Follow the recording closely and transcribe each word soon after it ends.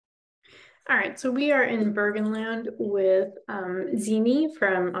All right, so we are in Burgenland with Zini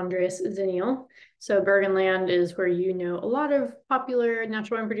from Andreas Ziniel. So Burgenland is where you know a lot of popular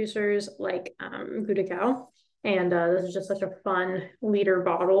natural wine producers like Glou. And this is just such a fun liter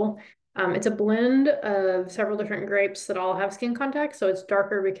bottle. It's a blend of several different grapes that all have skin contact. So it's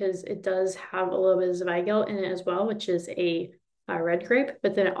darker because it does have a little bit of Zweigelt in it as well, which is a red grape.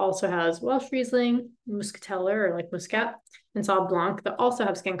 But then it also has Welschriesling, Muskateller, or like Muscat, and Sauv Blanc that also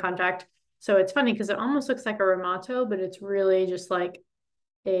have skin contact. So it's funny because it almost looks like a ramato, but it's really just like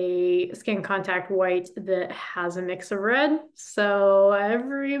a skin contact white that has a mix of red. So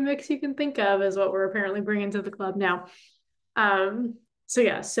every mix you can think of is what we're apparently bringing to the club now. So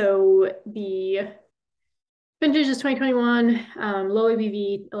yeah, so the vintage is 2021, low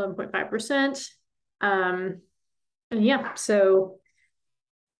ABV, 11.5%. And yeah, so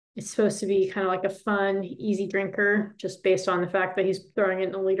it's supposed to be kind of like a fun, easy drinker, just based on the fact that he's throwing it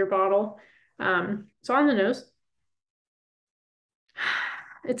in a liter bottle. So on the nose,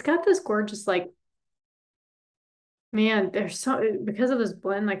 it's got this gorgeous, like, man, there's so, because of this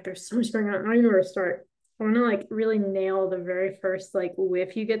blend, like, there's so much going on. I don't even know where to start. I want to, like, really nail the very first, like,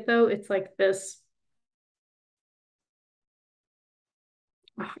 whiff you get, though. It's like this.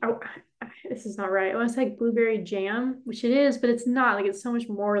 Oh, this is not right. I want to say like blueberry jam, which it is, but it's not. Like, it's so much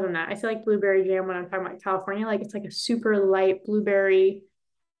more than that. I feel like blueberry jam when I'm talking about California. Like, it's like a super light blueberry,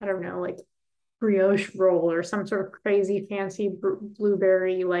 I don't know, like brioche roll or some sort of crazy fancy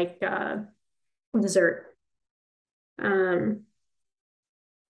blueberry like dessert. Um,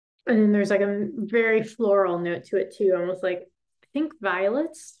 and then there's like a very floral note to it too, almost like I think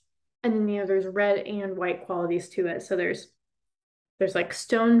violets. And then there's red and white qualities to it. So there's like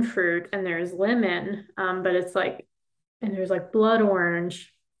stone fruit and there's lemon, but it's like and there's like blood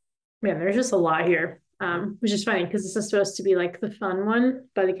orange. Man, there's just a lot here. Which is funny because this is supposed to be like the fun one,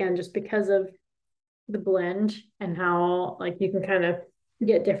 but again, just because of the blend and how like you can kind of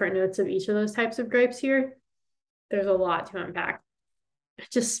get different notes of each of those types of grapes here. There's a lot to unpack.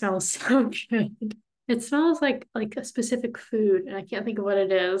 It just smells so good. It smells like a specific food, and I can't think of what it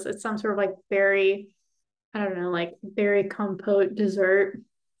is. It's some sort of like berry, I don't know, like berry compote dessert.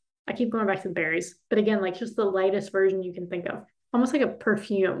 I keep going back to the berries, but again, like just the lightest version you can think of, almost like a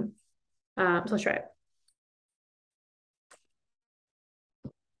perfume. So let's try it.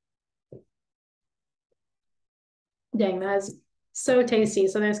 Dang, that is so tasty.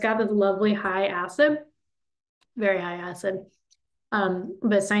 So it's got this lovely high acid, very high acid. But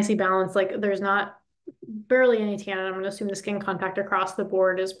it's nicely balanced. Like there's not barely any tannin. I'm gonna assume the skin contact across the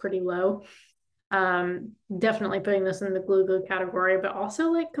board is pretty low. Definitely putting this in the glue category, but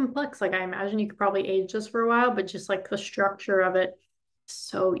also like complex. Like I imagine you could probably age this for a while, but just like the structure of it,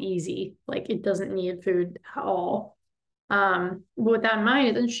 so easy. Like it doesn't need food at all. But with that in mind,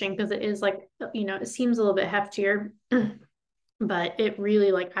 it's interesting because it is like, it seems a little bit heftier, but it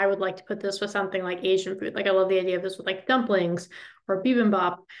really like I would like to put this with something like Asian food. Like I love the idea of this with like dumplings or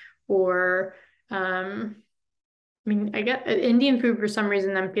bibimbap or I mean I get Indian food for some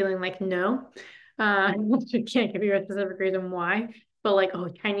reason I'm feeling like no. I can't give you a specific reason why, but like oh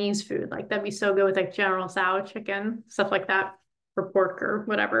Chinese food, like that'd be so good with like General Tso chicken, stuff like that, or pork or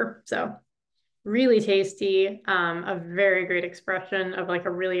whatever. So really tasty, a very great expression of like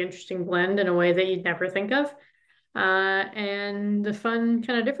a really interesting blend in a way that you'd never think of. And the fun,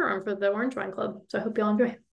 kind of different one for the Orange Wine Club. So I hope y'all enjoy.